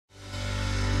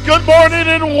Good morning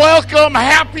and welcome.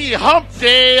 Happy Hump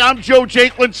Day. I'm Joe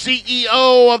Jaquin,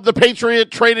 CEO of the Patriot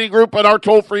Trading Group, and our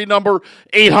toll-free number,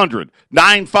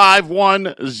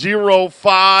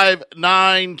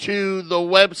 800-951-0592. The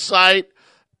website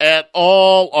at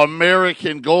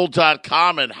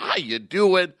allamericangold.com. And how you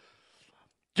doing?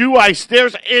 Do I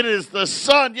stairs? It is the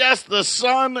sun. Yes, the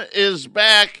sun is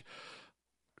back.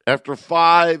 After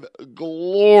 5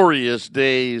 glorious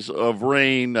days of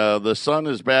rain, the sun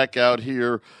is back out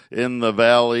here in the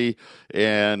valley.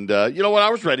 And you know what?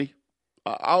 I was ready.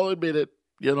 I'll admit it.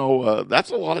 You know, that's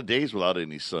a lot of days without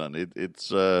any sun.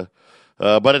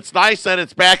 But it's nice that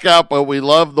it's back up. But we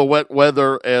love the wet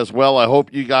weather as well. I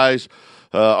hope you guys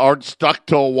aren't stuck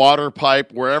to a water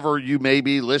pipe wherever you may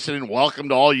be listening. Welcome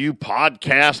to all you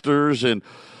podcasters and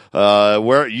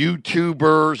where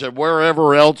YouTubers and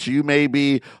wherever else you may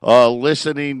be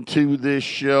listening to this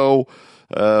show.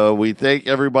 We thank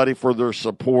everybody for their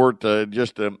support.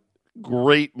 Just a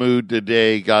great mood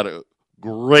today. Got a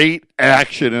great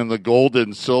action in the gold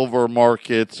and silver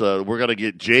markets. We're going to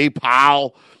get Jay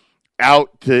Powell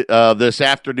out this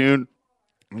afternoon.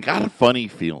 Got a funny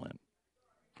feeling.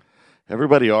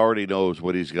 Everybody already knows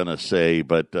what he's going to say,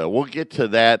 but we'll get to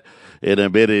that in a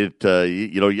minute.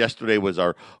 Yesterday was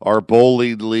our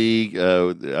bowling league.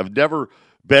 I've never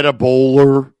been a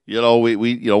bowler.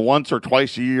 We once or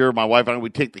twice a year, my wife and I, we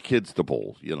take the kids to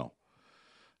bowl,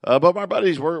 But my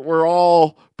buddies, we're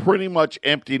all pretty much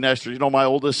empty nesters. My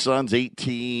oldest son's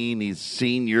 18. He's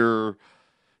senior.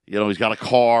 He's got a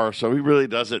car, so he really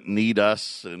doesn't need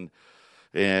us.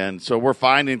 And so we're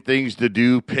finding things to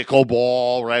do,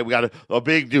 pickleball, right? We got a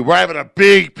big do. We're having a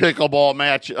big pickleball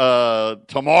match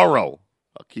tomorrow.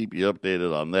 I'll keep you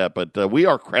updated on that. But we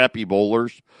are crappy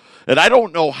bowlers. And I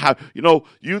don't know how,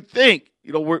 you think,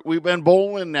 we've been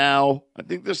bowling now. I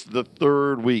think this is the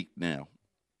 3rd week now.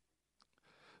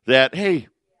 That, hey,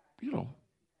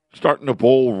 starting to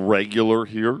bowl regular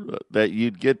here, that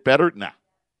you'd get better. Nah.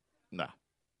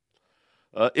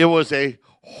 It was a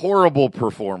horrible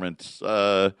performance.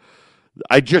 I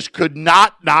just could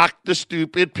not knock the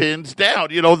stupid pins down.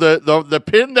 The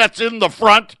pin that's in the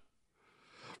front,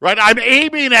 right? I'm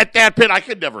aiming at that pin. I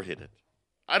could never hit it.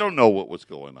 I don't know what was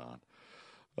going on.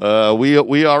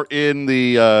 We are in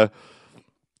the,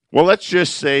 let's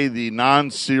just say the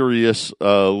non-serious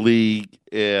league,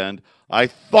 and I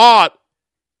thought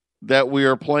that we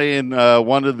were playing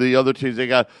one of the other teams. They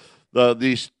got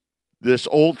this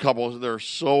old couple. They're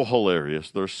so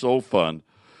hilarious. They're so fun,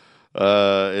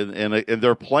 and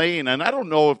they're playing. And I don't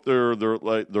know if they're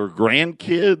like their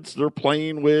grandkids they're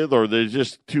playing with, or they're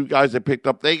just 2 guys they picked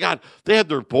up. They had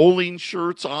their bowling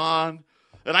shirts on,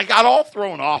 and I got all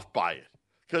thrown off by it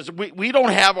because we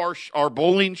don't have our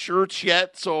bowling shirts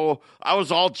yet. So I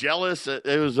was all jealous. It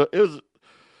was.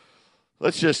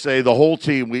 Let's just say the whole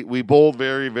team we bowled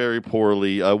very, very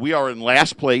poorly. We are in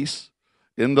last place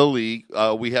in the league.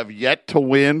 We have yet to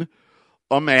win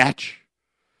a match.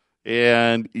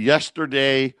 And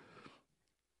yesterday,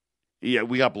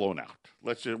 we got blown out.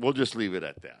 We'll just leave it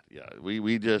at that. Yeah,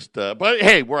 we just but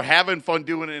hey, we're having fun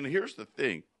doing it. And here's the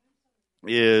thing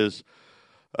is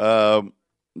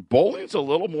bowling's a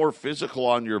little more physical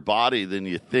on your body than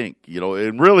you think,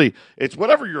 and really it's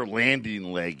whatever your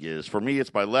landing leg is. For me,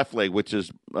 it's my left leg, which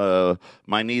is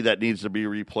my knee that needs to be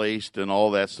replaced and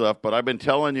all that stuff. But I've been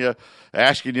telling you,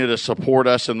 asking you to support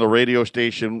us in the radio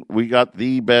station. We got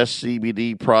the best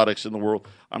CBD products in the world.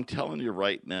 I'm telling you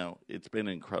right now, it's been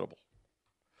incredible.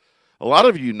 A lot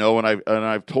of you know, and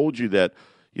I've told you that,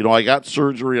 I got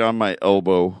surgery on my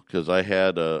elbow because I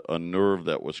had a nerve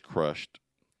that was crushed.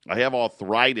 I have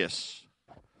arthritis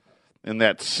in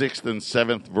that 6th and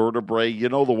 7th vertebrae. The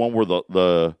one where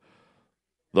the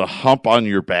hump on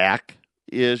your back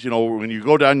is, when you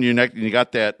go down your neck and you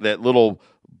got that little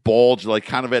bulge, like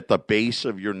kind of at the base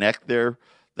of your neck there.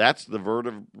 That's the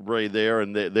vertebrae there.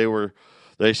 And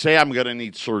they say I'm going to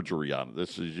need surgery on it.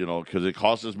 This is, because it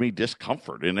causes me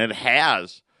discomfort. And it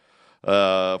has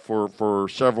for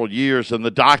several years. And the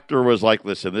doctor was like,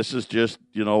 listen, this is just,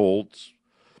 old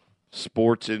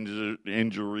sports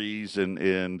injuries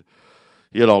and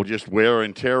just wear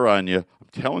and tear on you. I'm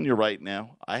telling you right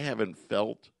now, I haven't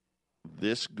felt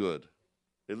this good,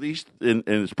 at least and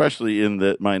especially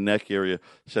in my neck area,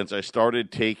 since I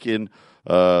started taking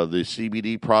the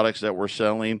CBD products that we're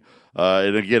selling.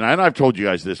 And again, and I've told you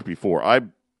guys this before, I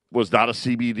was not a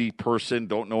CBD person,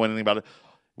 don't know anything about it.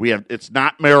 It's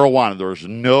not marijuana. There's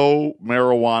no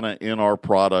marijuana in our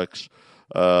products.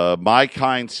 My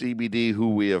Kind CBD,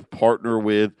 who we have partnered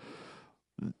with,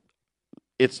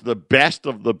 it's the best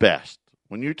of the best.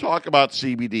 When you talk about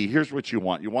CBD, here's what you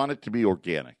want. You want it to be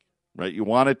organic. right? You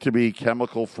want it to be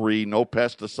chemical-free, no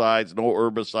pesticides, no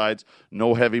herbicides,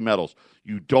 no heavy metals.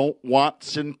 You don't want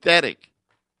synthetic,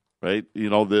 right? You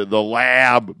know, the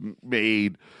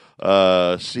lab-made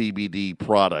CBD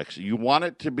products. You want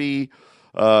it to be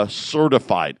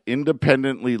certified,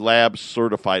 independently lab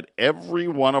certified. Every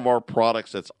one of our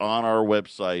products that's on our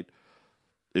website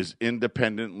is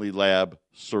independently lab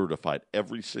certified,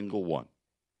 every single one.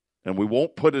 And we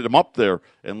won't put them up there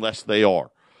unless they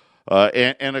are.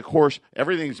 And of course,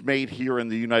 everything's made here in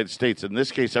the United States. In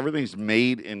this case, everything's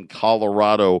made in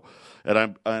Colorado.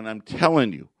 And I'm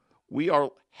telling you, we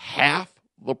are half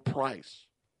the price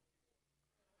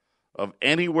of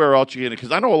anywhere else you get it.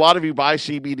 Because I know a lot of you buy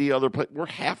CBD other places. We're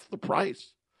half the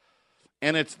price.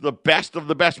 And it's the best of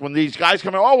the best. When these guys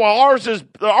come in, oh, well, ours is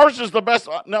the best.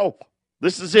 No,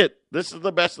 this is it. This is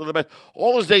the best of the best.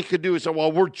 All they could do is say,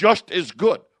 well, we're just as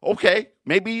good. Okay,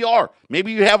 maybe you are.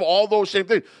 Maybe you have all those same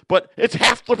things. But it's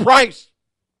half the price.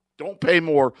 Don't pay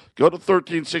more. Go to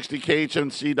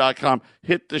 1360khnc.com.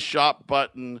 Hit the shop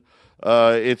button.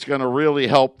 It's going to really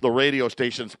help the radio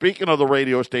station. Speaking of the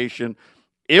radio station,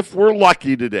 if we're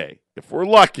lucky today,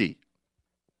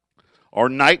 our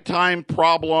nighttime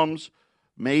problems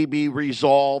may be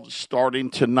resolved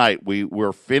starting tonight.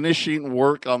 We're finishing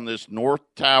work on this north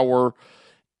tower.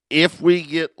 If we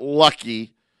get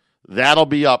lucky, that'll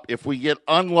be up. If we get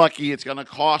unlucky, it's going to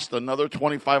cost another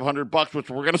 $2,500, which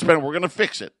we're going to spend. We're going to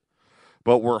fix it.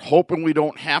 But we're hoping we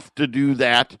don't have to do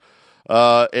that.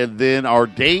 And then our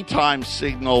daytime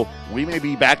signal, we may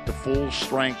be back to full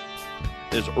strength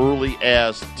as early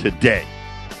as today.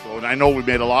 So, and I know we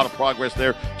made a lot of progress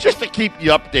there. Just to keep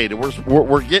you updated,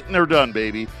 we're getting there done,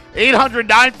 baby.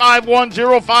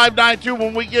 800-951-0592.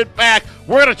 When we get back,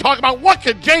 we're going to talk about what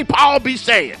could Jay Powell be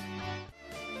saying.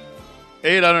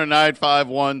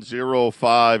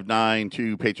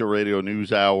 800-951-0592, Patriot Radio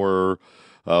News Hour.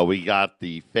 We got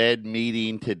the Fed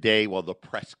meeting today, the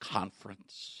press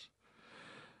conference.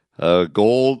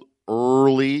 Gold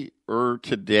earlier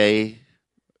today,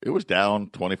 it was down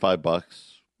 $25.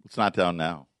 It's not down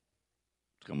now.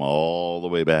 It's come all the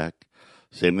way back.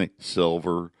 Same thing,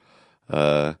 silver.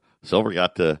 Silver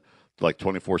got to like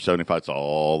 $24.75. It's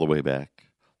all the way back.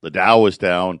 The Dow was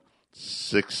down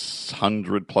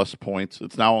 600 plus points.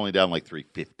 It's now only down like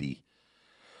 350.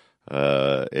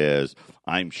 As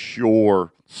I'm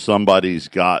sure somebody's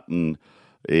gotten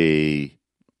a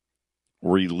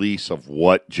release of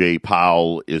what Jay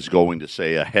Powell is going to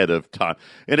say ahead of time.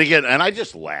 And again, and I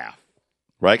just laugh,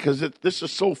 right? Because this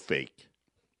is so fake,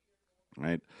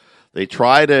 right? They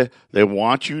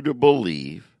want you to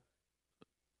believe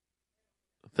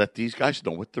that these guys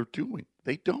know what they're doing.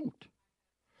 They don't.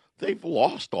 They've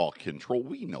lost all control.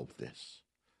 We know this.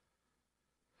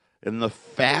 And the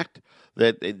fact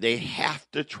that they have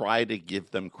to try to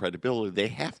give them credibility, they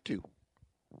have to.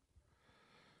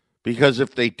 Because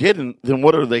if they didn't, then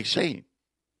what are they saying?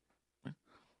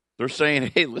 They're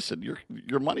saying, hey, listen,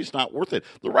 your money's not worth it.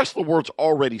 The rest of the world's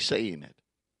already saying it.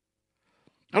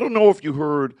 I don't know if you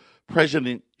heard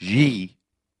President Xi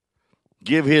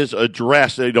give his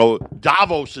address.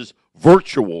 Davos is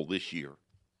virtual this year.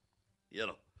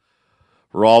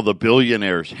 Where all the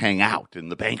billionaires hang out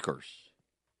and the bankers.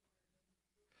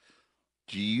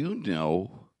 Do you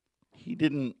know he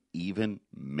didn't even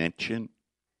mention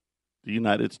the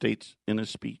United States in his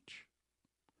speech?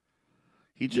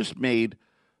 He just made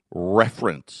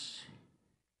reference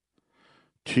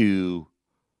to,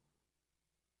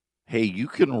 hey, you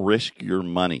can risk your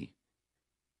money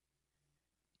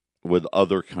with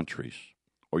other countries,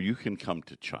 or you can come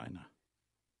to China.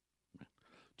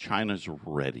 China's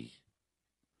ready.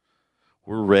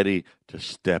 We're ready to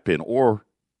step in, or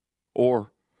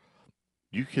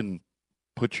you can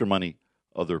put your money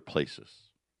other places.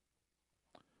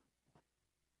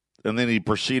 And then he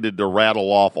proceeded to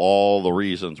rattle off all the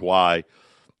reasons why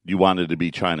you wanted to be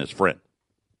China's friend.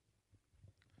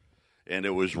 And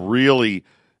it was really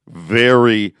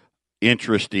very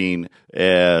interesting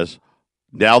as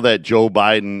now that Joe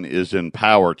Biden is in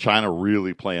power, China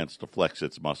really plans to flex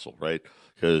its muscle, right?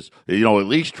 Because, at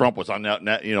least Trump was on that,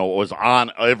 was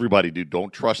on everybody, dude.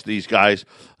 Don't trust these guys.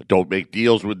 Don't make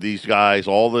deals with these guys,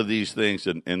 all of these things,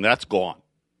 and that's gone.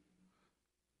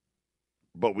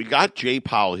 But we got Jay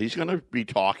Powell. He's going to be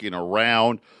talking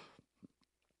around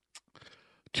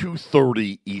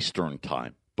 2:30 Eastern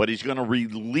time. But he's going to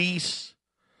release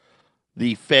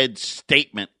the Fed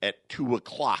statement at 2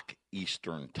 o'clock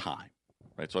Eastern time.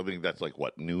 Right? So I think that's like,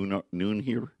 noon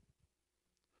here?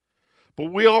 But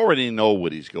we already know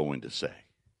what he's going to say.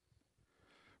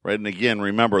 Right? And again,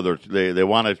 remember, they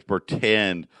want to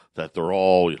pretend that they're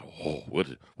all, what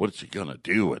is he going to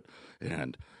do?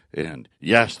 And And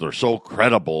yes, they're so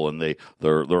credible, and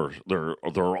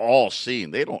they're all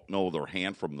seen. They don't know their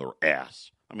hand from their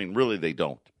ass. I mean, really, they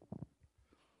don't.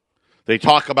 They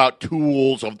talk about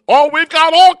tools of, we've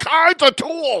got all kinds of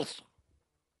tools.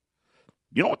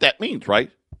 You know what that means,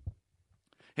 right?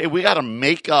 Hey, we got to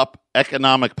make up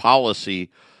economic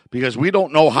policy because we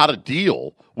don't know how to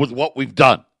deal with what we've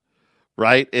done,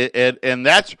 right? And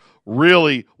that's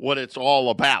really what it's all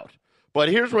about. But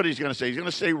here's what he's going to say. He's going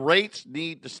to say rates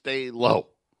need to stay low,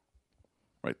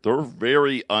 right? They're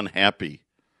very unhappy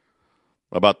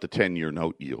about the 10-year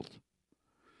note yield.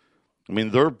 I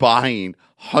mean, they're buying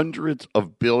hundreds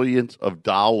of billions of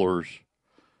dollars,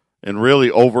 and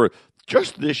really over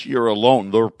just this year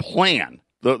alone, their plan,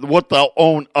 what they'll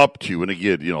own up to, and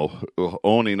again,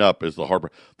 owning up is the hard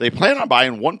part. They plan on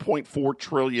buying $1.4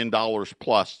 trillion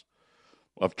plus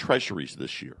of treasuries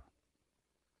this year.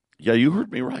 Yeah, you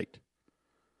heard me right.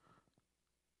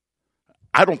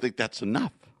 I don't think that's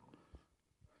enough.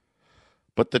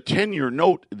 But the 10-year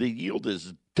note, the yield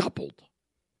is doubled.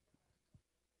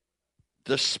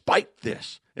 Despite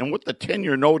this, and what the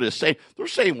 10-year note is saying, they're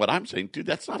saying what I'm saying, dude,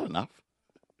 that's not enough.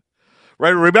 Right?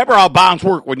 Remember how bonds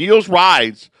work. When yields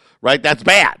rise, right, that's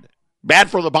bad. Bad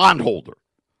for the bondholder.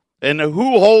 And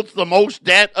who holds the most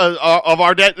debt of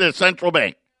our debt? The central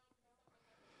bank.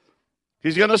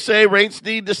 He's going to say rates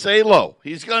need to stay low.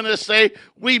 He's going to say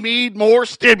we need more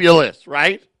stimulus,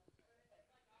 right?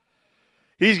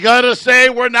 He's going to say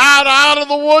we're not out of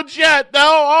the woods yet.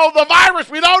 No, the virus,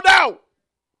 we don't know.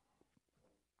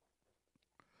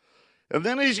 And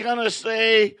then he's going to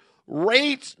say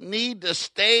rates need to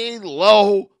stay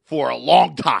low for a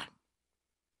long time.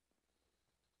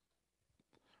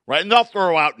 Right? And they'll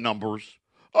throw out numbers.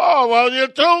 Oh, well,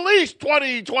 until at least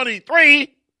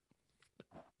 2023.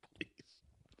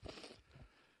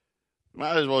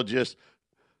 Might as well just,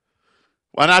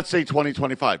 why not say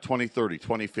 2025, 2030,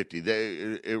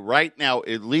 2050? Right now,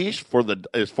 at least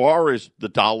as far as the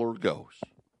dollar goes,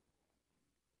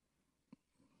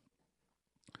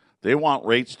 they want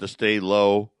rates to stay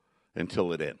low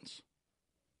until it ends.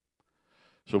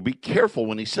 So be careful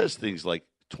when he says things like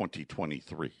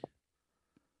 2023.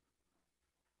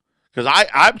 Because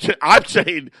I'm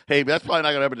saying, hey, that's probably not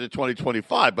going to happen in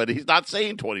 2025, but he's not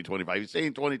saying 2025. He's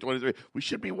saying 2023. We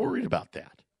should be worried about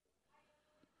that.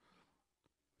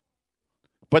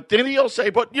 But then he'll say,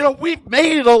 but, we've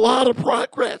made a lot of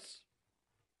progress.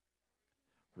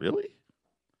 Really?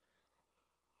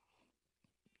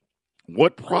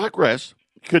 What progress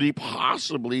could he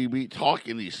possibly be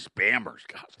talking? These spammers,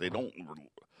 gosh,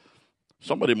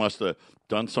 somebody must have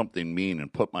done something mean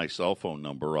and put my cell phone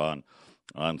number on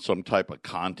some type of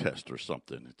contest or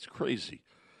something. It's crazy.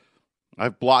 I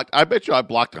bet you I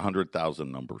blocked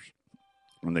 100,000 numbers,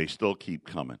 and they still keep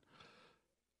coming.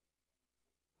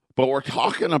 But we're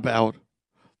talking about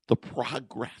the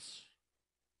progress.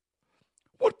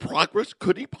 What progress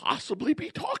could he possibly be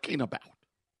talking about?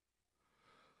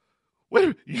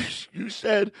 Wait, you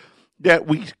said that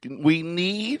we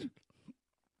need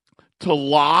to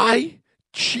lie,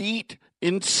 cheat,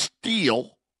 and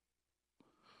steal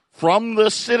from the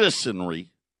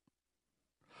citizenry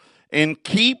and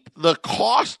keep the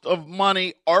cost of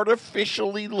money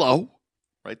artificially low,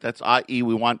 right? That's i.e.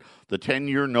 we want the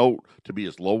 10-year note to be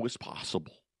as low as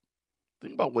possible.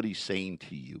 Think about what he's saying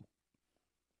to you.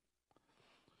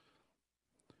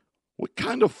 What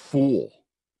kind of fool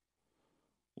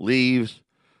leaves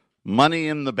money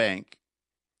in the bank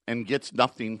and gets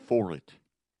nothing for it?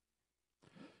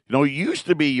 It used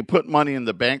to be you put money in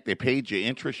the bank, they paid you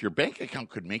interest. Your bank account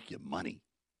could make you money.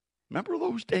 Remember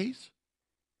those days?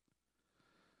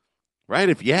 Right?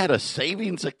 If you had a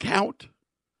savings account,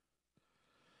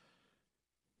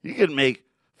 you could make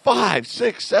 5,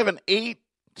 6, 7, 8,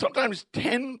 sometimes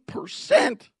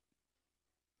 10%.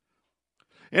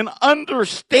 And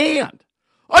understand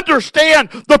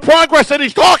the progress that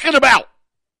he's talking about.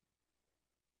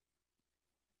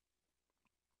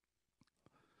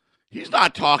 He's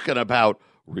not talking about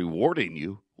rewarding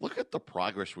you. Look at the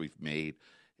progress we've made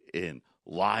in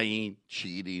lying,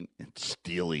 cheating, and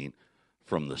stealing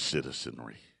from the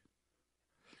citizenry.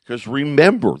 Because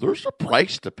remember, there's a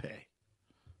price to pay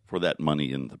for that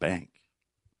money in the bank.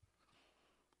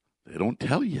 They don't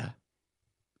tell you. You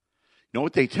know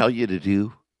what they tell you to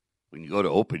do when you go to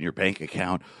open your bank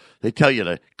account? They tell you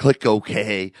to click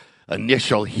OK,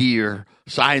 initial here,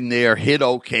 sign there, hit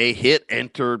OK, hit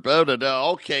enter, blah, blah,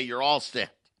 blah. Okay, you're all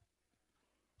set.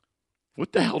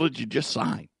 What the hell did you just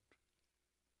sign?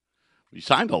 You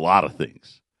signed a lot of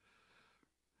things.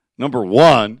 Number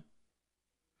one,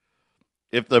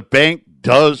 if the bank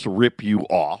does rip you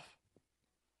off,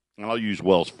 and I'll use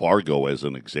Wells Fargo as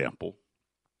an example,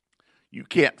 You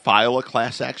can't file a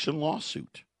class action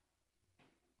lawsuit.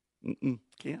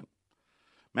 Can't.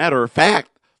 Matter of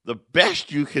fact, the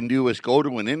best you can do is go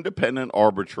to an independent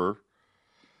arbiter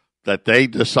that they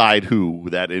decide who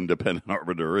that independent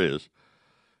arbiter is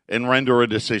and render a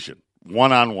decision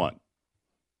one-on-one,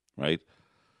 right?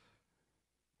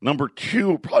 Number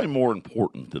two, probably more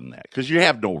important than that, because you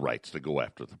have no rights to go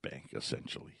after the bank,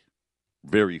 essentially.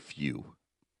 Very few.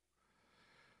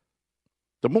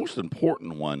 The most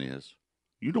important one is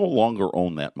you no longer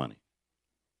own that money.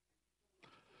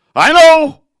 I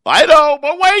know,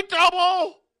 but wait,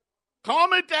 Double.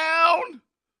 Calm it down.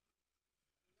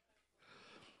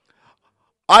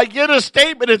 I get a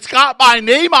statement, it's got my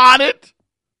name on it.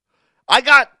 I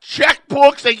got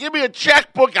checkbooks. They give me a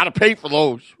checkbook. Got to pay for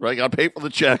those, right? Got to pay for the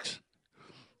checks.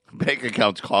 Bank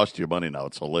accounts cost you money now.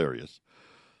 It's hilarious.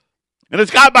 And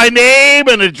it's got my name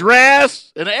and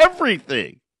address and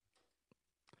everything.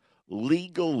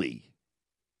 Legally,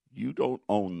 you don't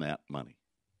own that money.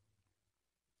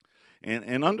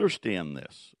 And understand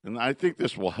this. And I think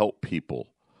this will help people.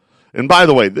 And by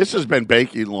the way, this has been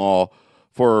banking law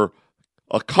for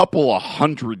a couple of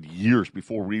 100 years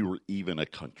before we were even a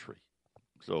country.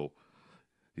 So,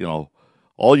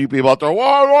 all you people out there,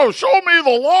 well, show me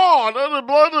the law.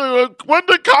 When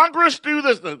did Congress do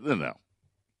this? No.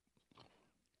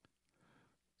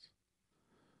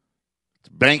 It's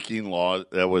banking law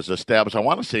that was established, I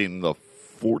want to say, in the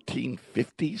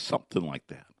 1450s, something like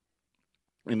that.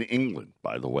 In England,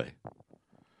 by the way.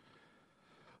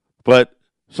 But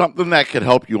something that could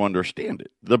help you understand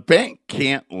it. The bank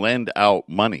can't lend out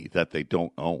money that they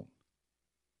don't own.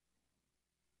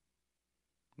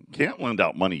 Can't lend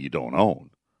out money you don't own.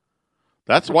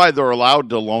 That's why they're allowed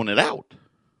to loan it out.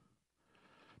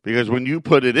 Because when you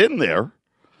put it in there,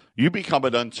 you become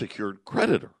an unsecured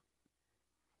creditor.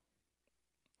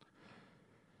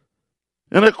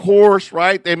 And of course,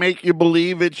 right, they make you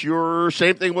believe it's your,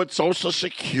 same thing with Social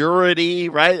Security,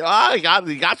 right? You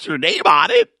got your name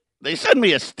on it. They send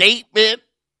me a statement.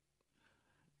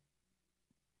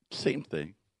 Same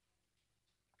thing.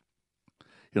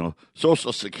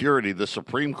 Social Security, the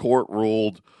Supreme Court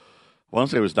ruled, I want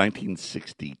to say it was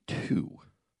 1962.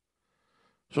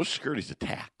 Social Security is a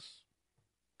tax.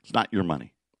 It's not your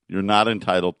money. You're not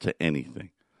entitled to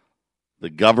anything. The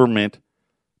government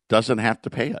doesn't have to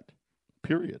pay it,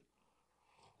 period.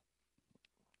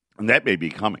 And that may be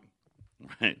coming,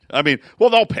 right?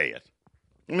 They'll pay it.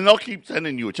 They'll keep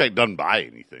sending you a check, doesn't buy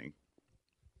anything.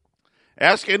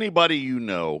 Ask anybody you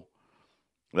know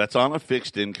that's on a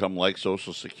fixed income like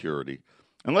Social Security.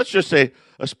 And let's just say,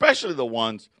 especially the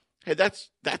ones, hey, that's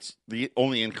the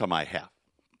only income I have.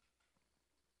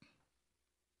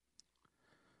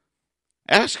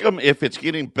 Ask them if it's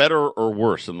getting better or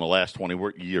worse in the last 20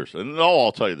 years. And they'll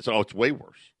all tell you this. Oh, it's way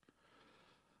worse.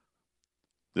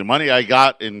 The money I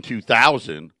got in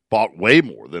 2000 bought way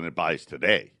more than it buys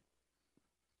today.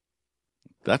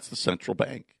 That's the central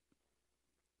bank.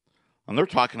 And they're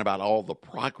talking about all the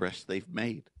progress they've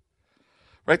made.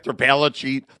 Right? Their balance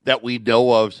sheet that we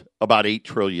know of is about $8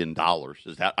 trillion.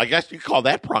 Is that, I guess you call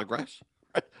that progress.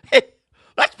 Hey,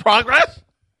 that's progress.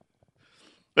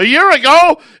 A year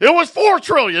ago, it was $4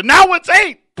 trillion. Now it's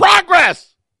 8.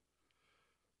 Progress.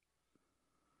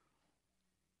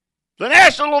 The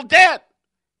national debt.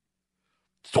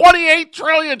 It's 28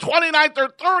 trillion, 29 or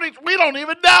 30. We don't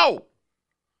even know.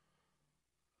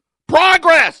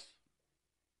 Progress.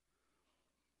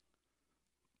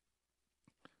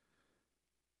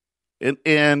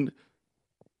 And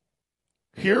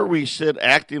here we sit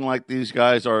acting like these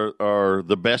guys are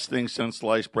the best thing since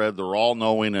sliced bread. They're all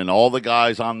knowing, and all the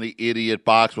guys on the idiot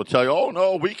box will tell you, oh,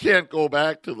 no, we can't go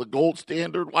back to the gold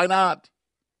standard. Why not?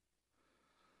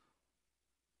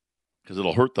 Because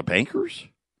it'll hurt the bankers?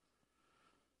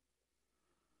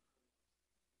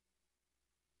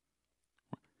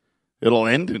 It'll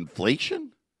end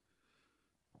inflation?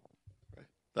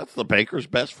 That's the banker's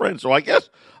best friend. So I guess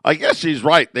he's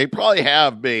right. They probably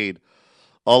have made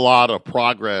a lot of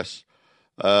progress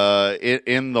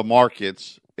in the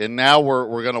markets, and now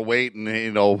we're going to wait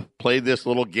and play this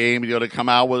little game. To come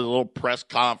out with a little press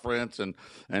conference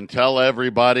and tell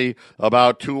everybody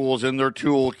about tools in their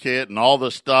toolkit and all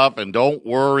the stuff. And don't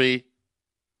worry,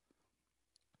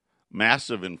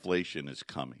 massive inflation is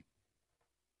coming.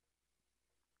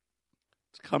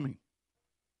 It's coming.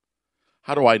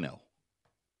 How do I know?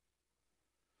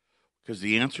 Because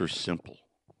the answer is simple.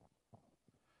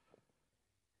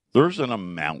 There's an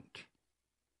amount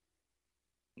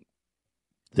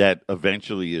that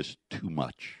eventually is too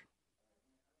much.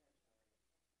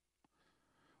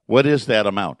 What is that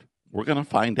amount? We're going to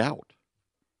find out.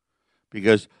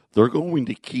 Because they're going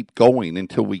to keep going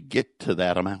until we get to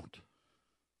that amount.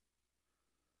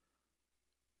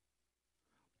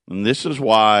 And this is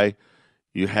why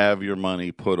you have your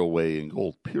money put away in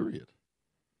gold, period.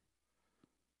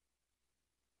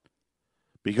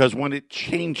 Because when it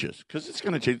changes, because it's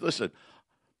going to change, listen,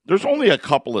 there's only a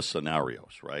couple of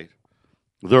scenarios, right?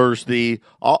 There's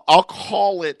I'll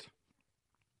call it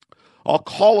the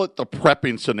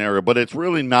prepping scenario, but it's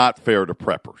really not fair to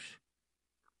preppers.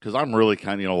 Because I'm really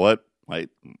kind of, you know what, right?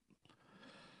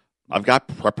 I've got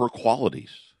prepper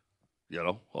qualities. You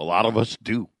know, a lot of us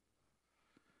do.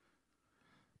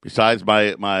 Besides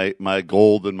my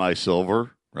gold and my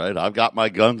silver, right? I've got my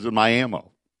guns and my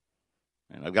ammo.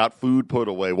 And I've got food put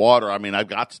away, water. I mean, I've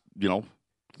got, you know,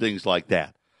 things like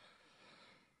that.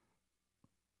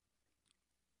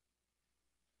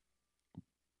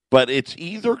 But it's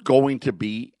either going to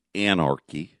be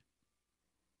anarchy,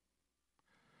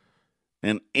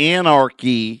 and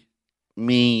anarchy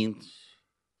means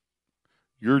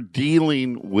you're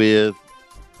dealing with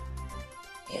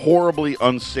horribly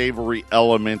unsavory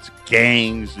elements,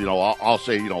 gangs, you know, I'll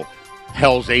say, you know,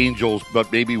 Hell's Angels, but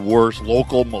maybe worse,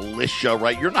 local militia,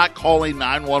 right? You're not calling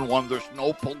 911. There's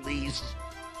no police,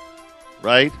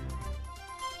 right?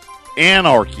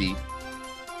 Anarchy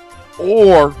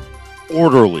or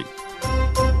orderly.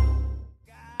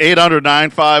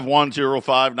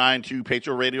 800-951-0592,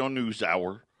 Patriot Radio News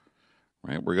Hour.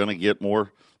 Right, we're going to get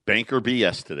more banker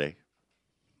BS today.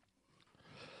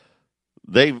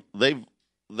 They've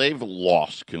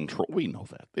lost control. We know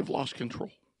that. They've lost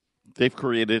control. They've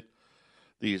created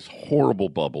these horrible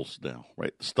bubbles now,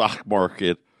 right? The stock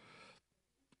market,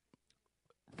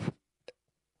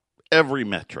 every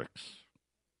metrics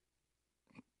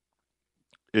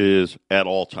is at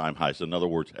all-time highs. In other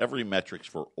words, every metrics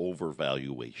for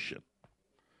overvaluation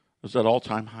is at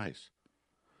all-time highs.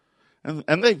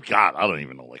 And they've got, I don't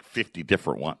even know, like 50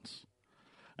 different ones.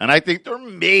 And I think there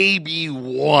may be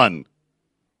one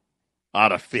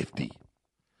out of 50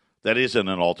 that isn't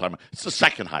an all-time high. It's the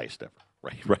second highest ever,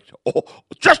 right? Oh,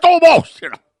 just almost, you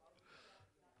know.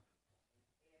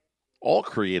 All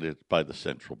created by the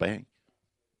central bank.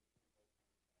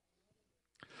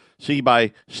 See,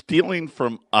 by stealing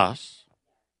from us,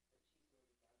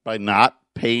 by not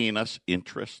paying us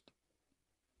interest,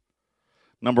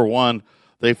 number one,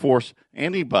 they force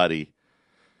anybody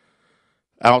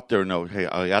out there to know, hey,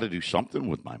 I got to do something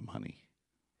with my money.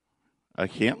 I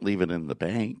can't leave it in the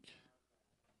bank.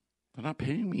 They're not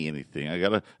paying me anything. I got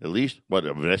to at least what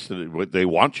they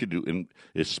want you to do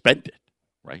is spend it,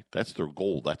 right? That's their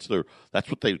goal. That's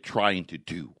what they're trying to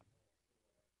do.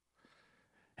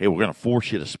 Hey, we're going to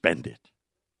force you to spend it.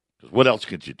 Because what else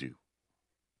could you do?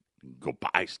 Go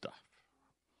buy stuff.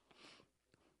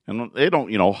 And they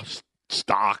don't, you know,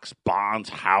 stocks, bonds,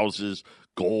 houses,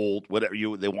 gold, whatever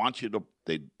they want you to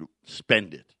they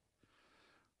spend it.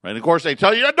 Right? And of course, they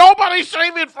tell you, nobody's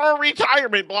saving for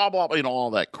retirement, blah, blah, blah, you know,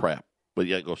 all that crap. But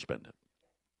yeah, go spend it.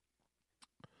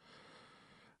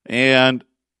 And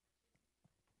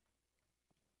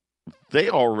they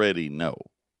already know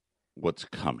what's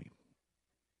coming.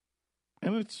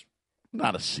 And it's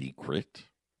not a secret,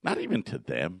 not even to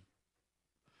them.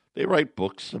 They write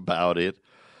books about it.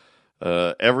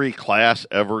 Every class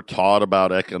ever taught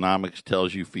about economics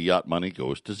tells you fiat money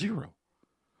goes to zero.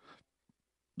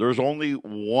 There's only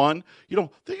one. You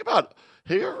know, think about,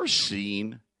 have you ever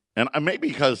seen, and maybe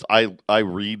because I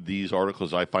read these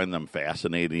articles, I find them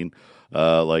fascinating.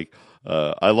 I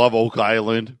love Oak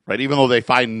Island, right? Even though they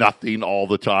find nothing all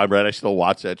the time, right? I still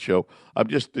watch that show. I'm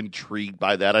just intrigued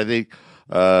by that. I think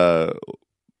I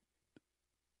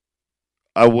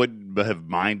wouldn't have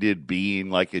minded being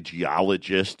like a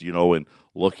geologist, you know, and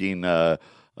looking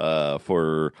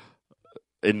for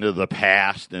into the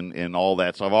past and all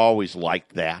that. So I've always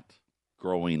liked that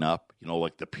growing up, you know,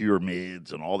 like the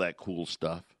pyramids and all that cool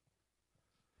stuff.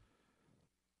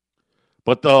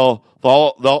 But they'll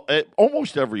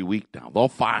almost every week now they'll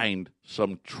find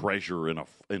some treasure in a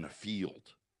field.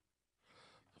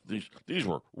 These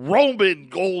were Roman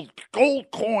gold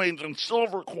coins and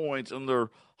silver coins, and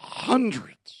they're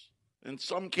hundreds, in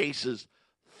some cases,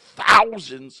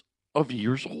 thousands of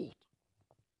years old.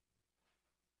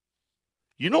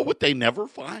 You know what they never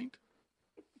find?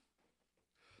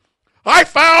 I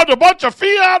found a bunch of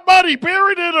fiat money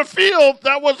buried in a field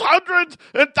that was hundreds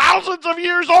and thousands of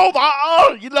years old.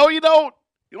 You don't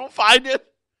find it.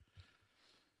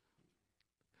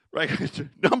 Right?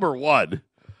 Number one,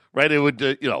 right? It would,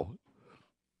 the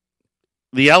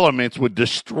elements would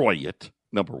destroy it.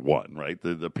 Number one, right?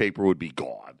 The paper would be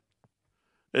gone.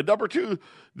 And number two,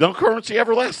 no currency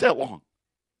ever lasts that long.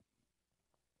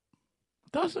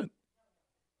 It doesn't.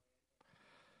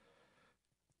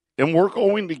 And we're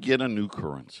going to get a new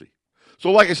currency.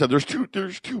 So like I said, there's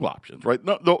two options, right?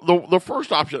 No, the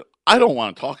first option, I don't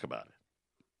want to talk about it.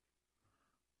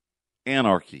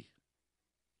 Anarchy.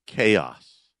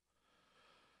 Chaos.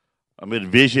 I'm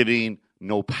envisioning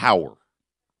no power.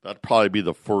 That'd probably be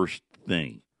the first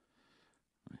thing.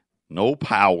 No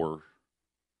power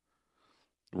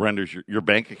renders your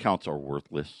bank accounts are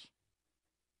worthless.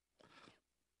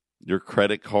 Your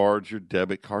credit cards, your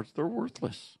debit cards, they're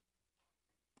worthless.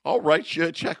 I'll write you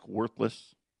a check,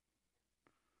 worthless.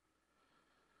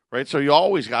 Right? So you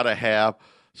always got to have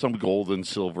some gold and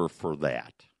silver for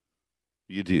that.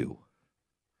 You do.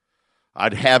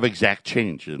 I'd have exact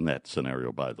change in that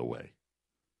scenario, by the way.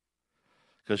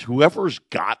 Because whoever's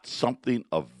got something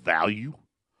of value,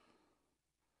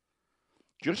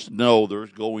 just know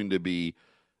there's going to be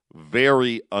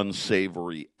very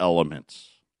unsavory elements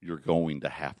you're going to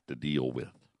have to deal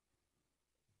with.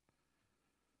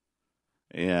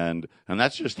 And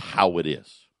that's just how it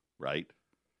is, right?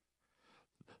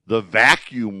 The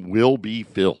vacuum will be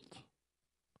filled,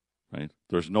 right?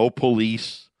 There's no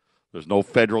police. There's no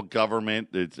federal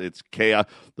government. It's chaos.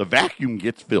 The vacuum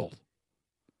gets filled.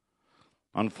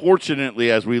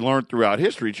 Unfortunately, as we learned throughout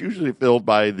history, it's usually filled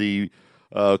by the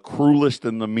cruelest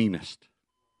and the meanest.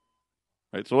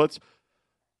 Right? So let's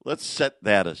set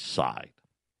that aside.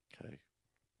 Okay?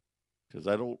 Because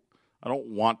I don't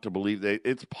want to believe that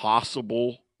it's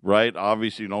possible, right?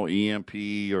 Obviously, EMP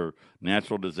or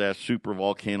natural disaster, super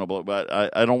volcano, but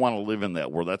I don't want to live in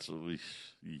that world. That's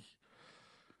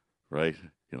right.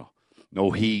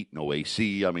 No heat, no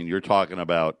AC. I mean, you're talking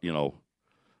about,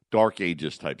 Dark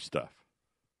Ages type stuff.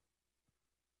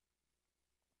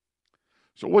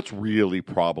 So what's really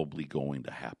probably going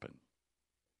to happen?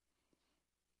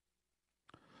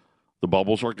 The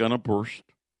bubbles are going to burst.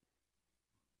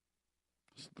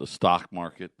 The stock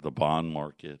market, the bond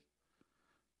market,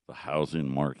 the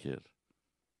housing market.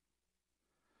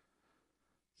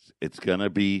 It's going to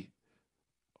be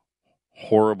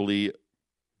horribly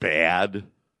bad,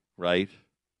 right?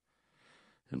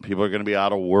 And people are going to be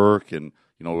out of work, and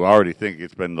we already think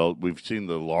we've seen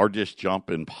the largest jump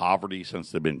in poverty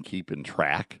since they've been keeping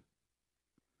track.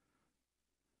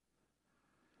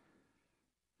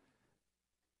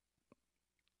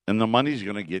 And the money's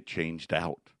going to get changed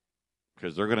out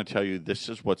because they're going to tell you this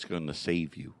is what's going to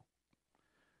save you.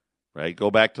 Right?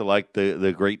 Go back to like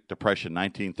the Great Depression,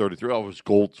 1933. Oh, it was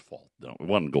gold's fault. No, it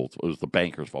wasn't gold's fault. It was the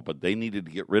bankers' fault. But they needed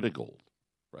to get rid of gold,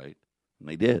 right? And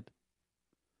they did.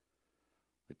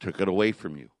 They took it away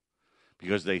from you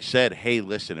because they said, hey,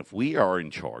 listen, if we are in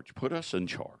charge, put us in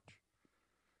charge.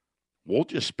 We'll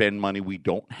just spend money we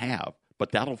don't have,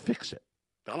 but that'll fix it.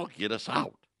 That'll get us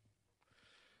out.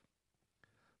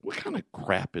 What kind of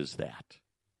crap is that?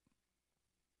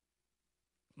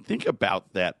 Think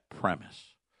about that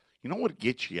premise. You know what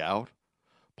gets you out?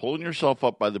 Pulling yourself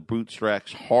up by the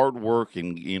bootstraps, hard work,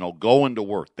 and, going to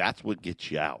work. That's what gets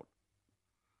you out.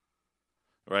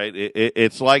 Right?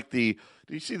 It's like do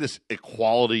you see this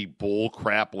equality bull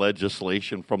crap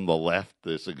legislation from the left,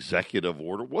 this executive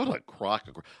order? What a crock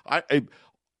of crap.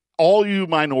 All you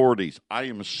minorities, I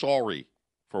am sorry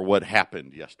for what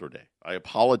happened yesterday. I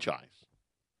apologize.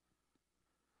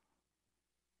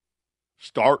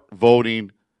 Start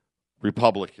voting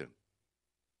Republican.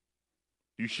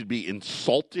 You should be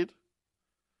insulted.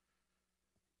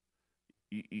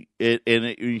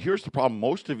 Here's the problem: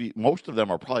 most of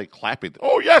them are probably clapping.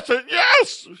 Oh yes,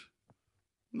 yes.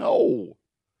 No,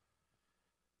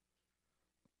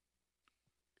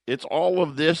 it's all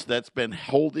of this that's been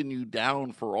holding you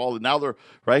down for all. Now they're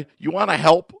right. You want to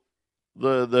help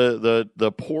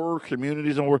the poorer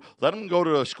communities in the world. Let them go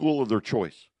to a school of their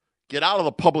choice. Get out of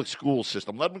the public school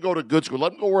system. Let them go to good school.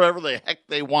 Let them go wherever the heck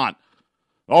they want.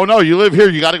 Oh, no, you live here.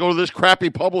 You got to go to this crappy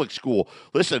public school.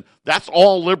 Listen, that's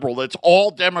all liberal. That's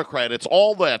all Democrat. It's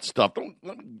all that stuff.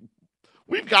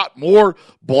 We've got more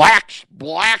black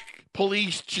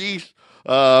police chiefs,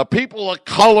 people of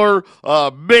color,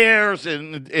 mayors,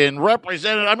 and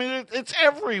representatives. I mean, it's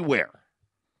everywhere.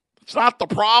 It's not the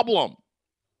problem.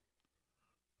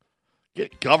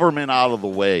 Get government out of the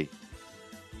way.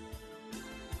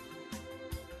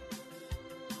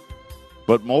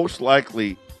 But most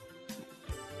likely,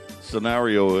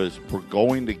 scenario is we're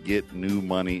going to get new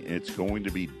money. It's going to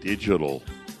be digital.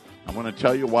 I'm going to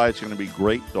tell you why it's going to be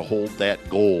great to hold that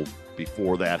gold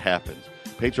before that happens.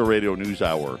 Patriot Radio News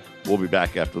Hour. We'll be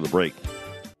back after the break.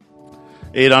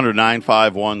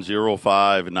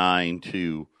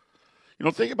 800-951-0592.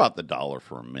 Think about the dollar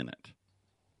for a minute.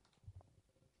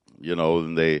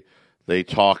 And they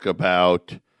talk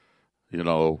about,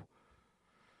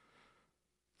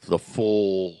 the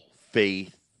full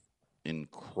faith in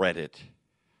credit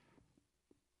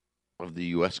of the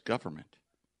U.S. government,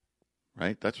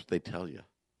 right? That's what they tell you.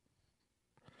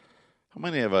 How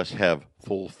many of us have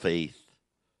full faith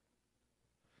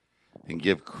and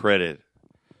give credit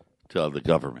to the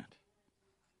government?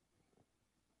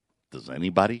 Does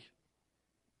anybody?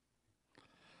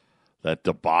 That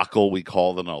debacle we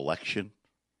call an election,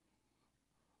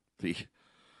 the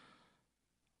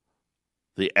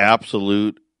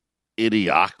absolute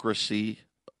idiocracy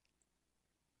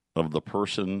of the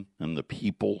person and the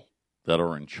people that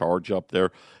are in charge up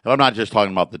there. And I'm not just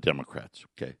talking about the Democrats,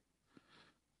 okay?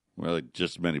 Well, like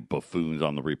just many buffoons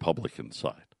on the Republican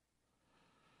side.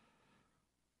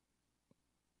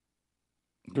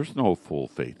 There's no full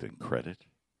faith and credit.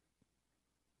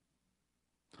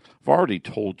 I've already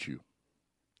told you.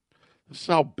 This is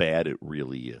how bad it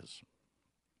really is.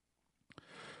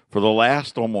 For the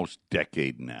last almost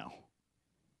decade now,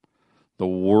 the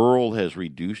world has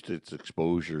reduced its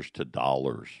exposures to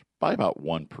dollars by about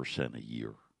 1% a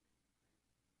year.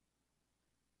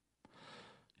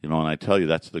 You know, and I tell you,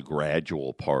 that's the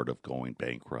gradual part of going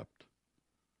bankrupt.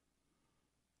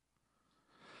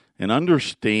 And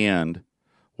understand,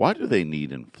 why do they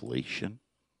need inflation?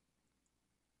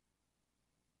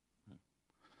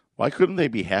 Why couldn't they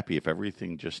be happy if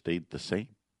everything just stayed the same?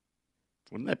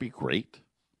 Wouldn't that be great?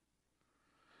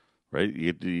 Right?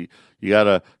 You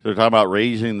gotta. They're talking about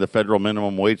raising the federal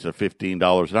minimum wage to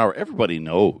 $15 an hour. Everybody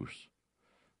knows.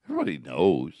 Everybody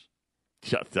knows.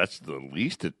 Yeah, that's the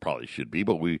least it probably should be.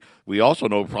 But we also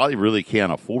know probably really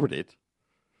can't afford it.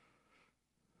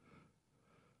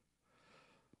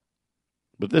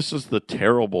 But this is the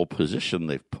terrible position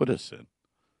they've put us in.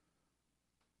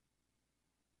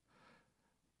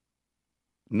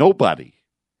 Nobody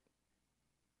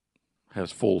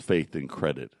has full faith and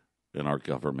credit in our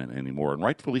government anymore, and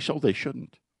rightfully so, they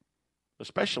shouldn't,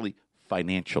 especially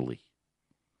financially.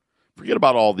 Forget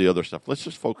about all the other stuff. Let's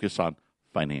just focus on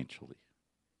financially.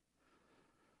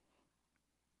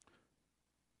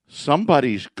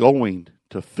 Somebody's going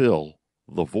to fill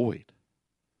the void.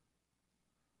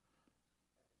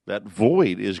 That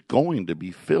void is going to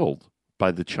be filled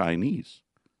by the Chinese.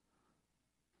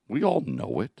 We all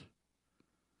know it.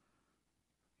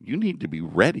 You need to be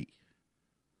ready.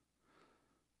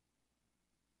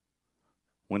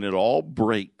 When it all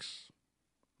breaks,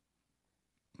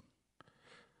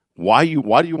 why do you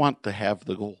want to have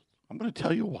the gold? I'm going to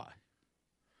tell you why.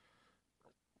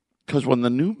 Because when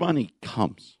the new money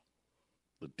comes,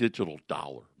 the digital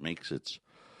dollar makes its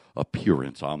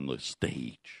appearance on the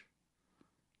stage.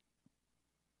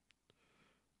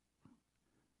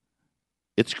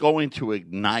 It's going to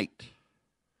ignite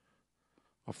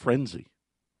a frenzy.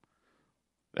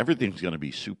 Everything's going to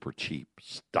be super cheap.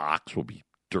 Stocks will be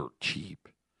dirt cheap.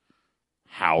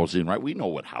 Housing, right? We know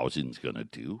what housing's going to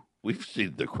do. We've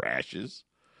seen the crashes.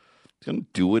 It's going to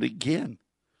do it again.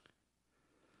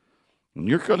 And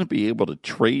you're going to be able to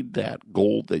trade that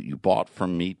gold that you bought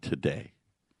from me today.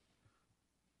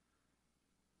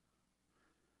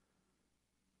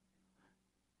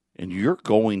 And you're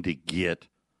going to get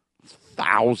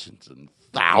thousands and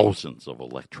thousands of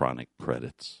electronic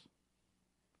credits.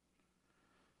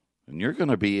 And you're going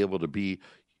to be able to be,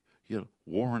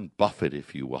 Warren Buffett,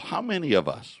 if you will. How many of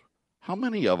us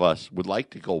would like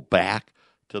to go back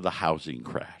to the housing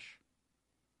crash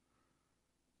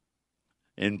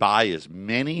and buy as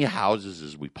many houses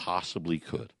as we possibly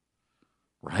could,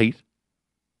 right?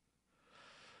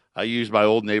 I used my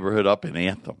old neighborhood up in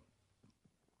Anthem.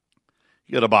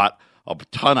 You could have bought a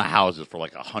ton of houses for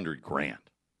like $100,000.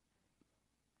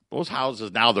 Those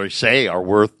houses now, they say, are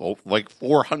worth like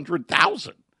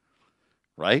 $400,000,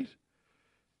 right?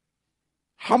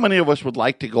 How many of us would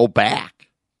like to go back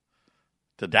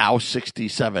to Dow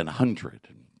 6700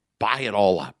 and buy it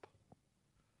all up?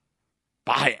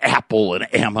 Buy Apple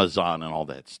and Amazon and all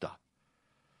that stuff.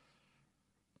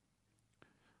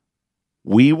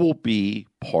 We will be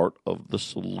part of the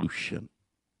solution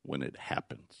when it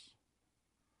happens.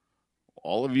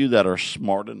 All of you that are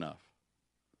smart enough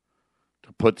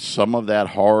to put some of that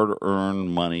hard-earned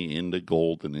money into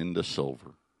gold and into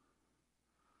silver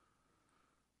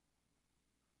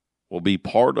will be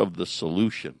part of the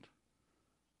solution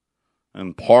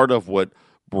and part of what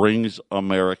brings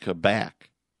America back.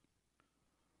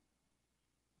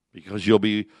 Because you'll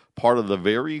be part of the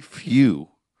very few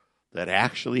that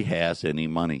actually has any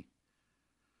money.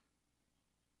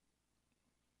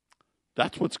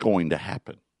 That's what's going to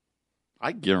happen.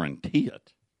 I guarantee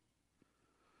it.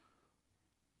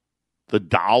 The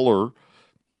dollar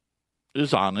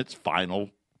is on its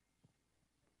final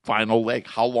leg.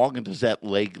 How long does that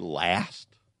leg last?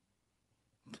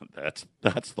 That's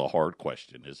the hard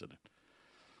question, isn't it?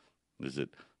 Is it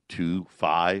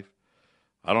 2.5?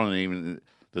 I don't even.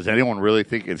 Does anyone really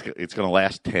think it's going to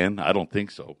last 10? I don't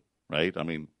think so, right? I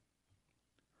mean,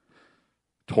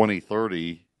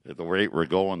 2030, at the rate we're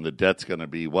going, the debt's going to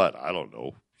be what? I don't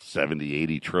know, 70,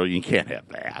 80 trillion. You can't have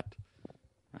that,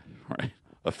 right?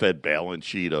 A Fed balance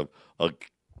sheet of a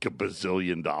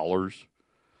bazillion dollars,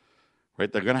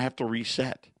 right? They're going to have to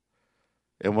reset.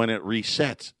 And when it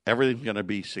resets, everything's going to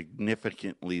be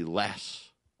significantly less,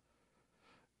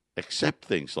 except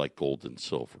things like gold and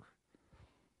silver.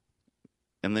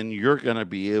 And then you're going to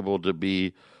be able to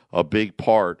be a big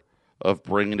part of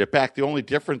bringing it back. The only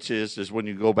difference is when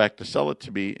you go back to sell it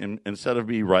to me, instead of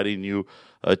me writing you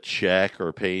a check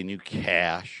or paying you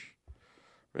cash,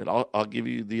 right? I'll give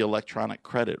you the electronic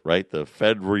credit, right? The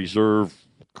Fed Reserve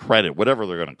credit, whatever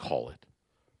they're going to call it.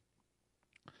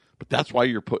 But that's why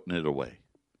you're putting it away.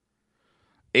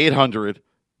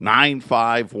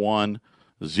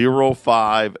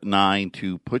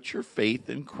 800-951-0592. Put your faith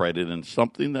and credit in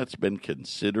something that's been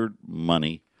considered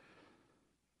money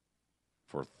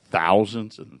for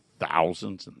thousands and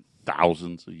thousands and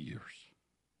thousands of years.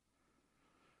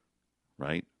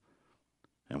 Right?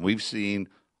 And we've seen,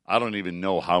 I don't even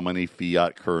know how many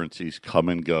fiat currencies come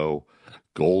and go.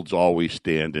 Gold's always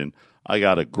standing. I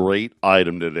got a great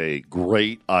item today.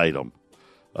 Great item.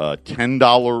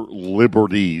 $10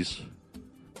 Liberties.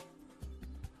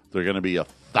 They're going to be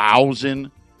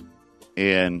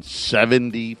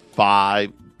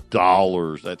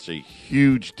 $1,075. That's a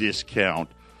huge discount.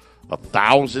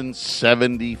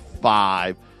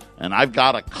 $1,075, and I've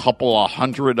got a couple of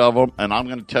hundred of them. And I'm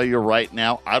going to tell you right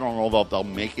now, I don't know that they'll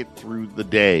make it through the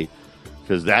day,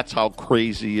 because that's how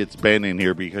crazy it's been in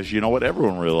here. Because you know what?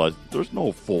 Everyone realized there's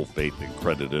no full faith and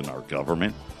credit in our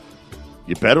government.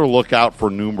 You better look out for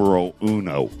numero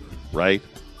uno, right?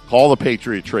 Call the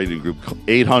Patriot Trading Group,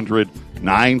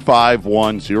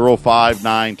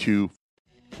 800-951-0592.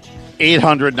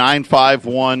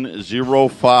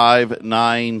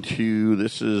 800-951-0592.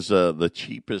 This is the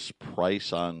cheapest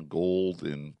price on gold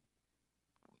in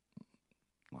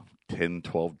 10,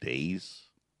 12 days.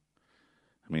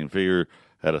 I mean, figure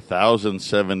at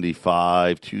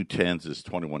 1,075, 210s is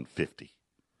 2,150.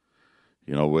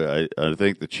 You know, I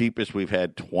think the cheapest we've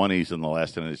had 20s in the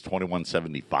last 10 is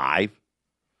 2,175.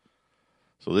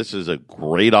 So this is a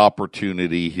great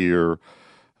opportunity here.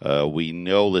 We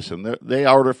know, listen, they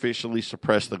artificially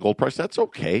suppress the gold price. That's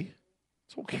okay.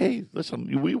 It's okay.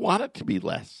 Listen, we want it to be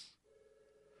less.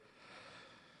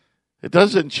 It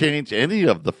doesn't change any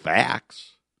of the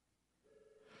facts.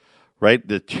 Right?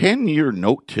 The 10-year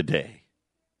note today,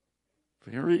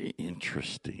 very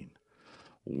interesting.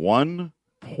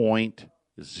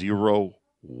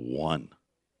 1.01.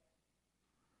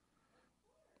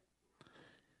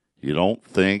 You don't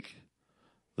think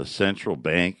the central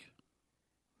bank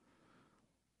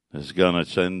is going to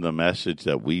send the message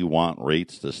that we want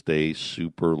rates to stay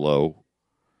super low?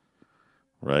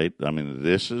 Right? I mean,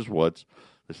 this is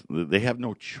they have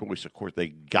no choice. Of course, they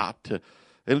got to.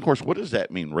 And, of course, what does that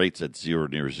mean? Rates at zero,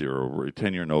 near zero, a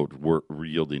 10-year note, we're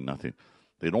yielding nothing.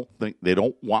 They don't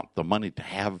want the money to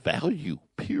have value,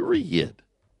 period.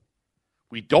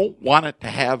 We don't want it to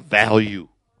have value.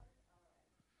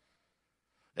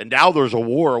 And now there's a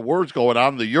war of words going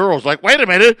on. The euro's like, wait a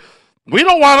minute, we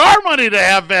don't want our money to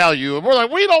have value. And we're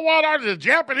like, we don't want the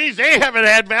Japanese, they haven't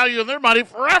had value in their money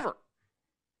forever.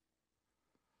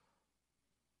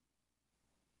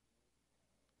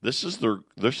 This is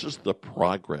the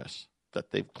progress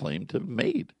that they've claimed to have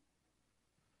made.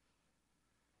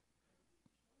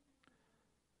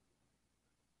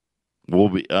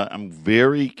 I'm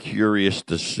very curious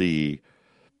to see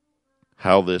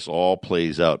how this all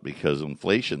plays out, because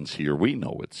inflation's here. We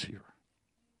know it's here.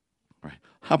 Right?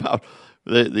 How about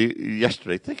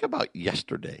yesterday? Think about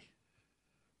yesterday.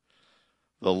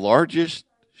 The largest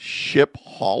ship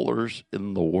haulers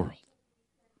in the world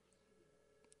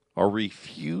are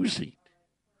refusing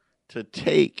to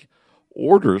take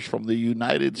orders from the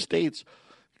United States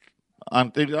on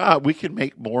thinking, we can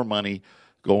make more money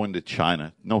going to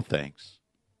China. No thanks.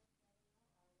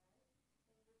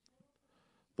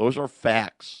 Those are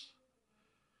facts.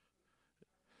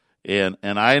 And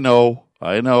I know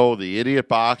the idiot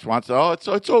box wants to,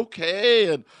 it's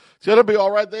okay and it's going to be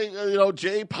all right.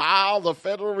 Jay Powell, the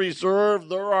Federal Reserve,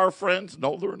 they're our friends.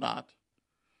 No, they're not.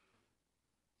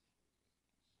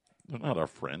 They're not our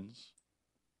friends.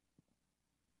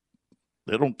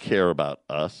 They don't care about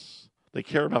us. They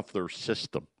care about their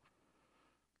system.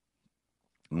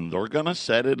 And they're going to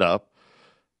set it up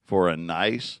for a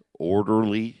nice,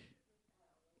 orderly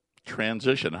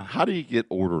transition. How do you get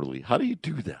orderly? How do you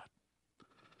do that?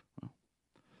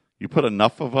 You put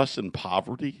enough of us in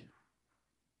poverty,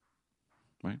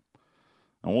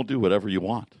 and we'll do whatever you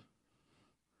want.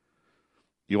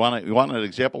 You want an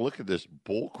example? Look at this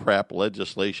bullcrap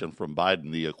legislation from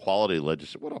Biden, the equality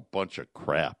legislation. What a bunch of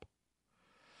crap.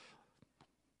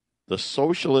 The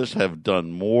socialists have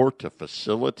done more to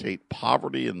facilitate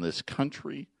poverty in this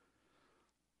country.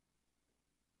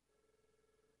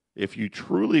 If you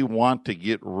truly want to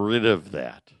get rid of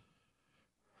that,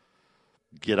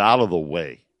 get out of the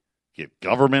way. Get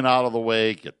government out of the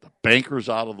way. Get the bankers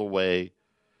out of the way.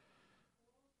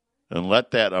 And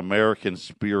let that American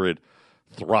spirit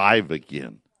thrive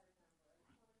again.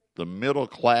 The middle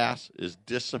class is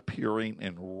disappearing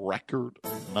in record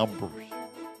numbers.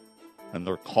 And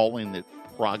they're calling it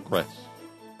progress.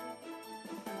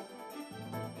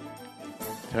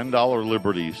 $10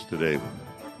 liberties today.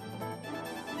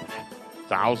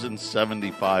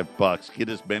 $1,075. Get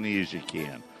as many as you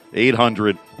can.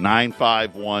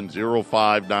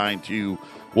 800-951-0592.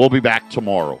 We'll be back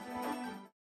tomorrow.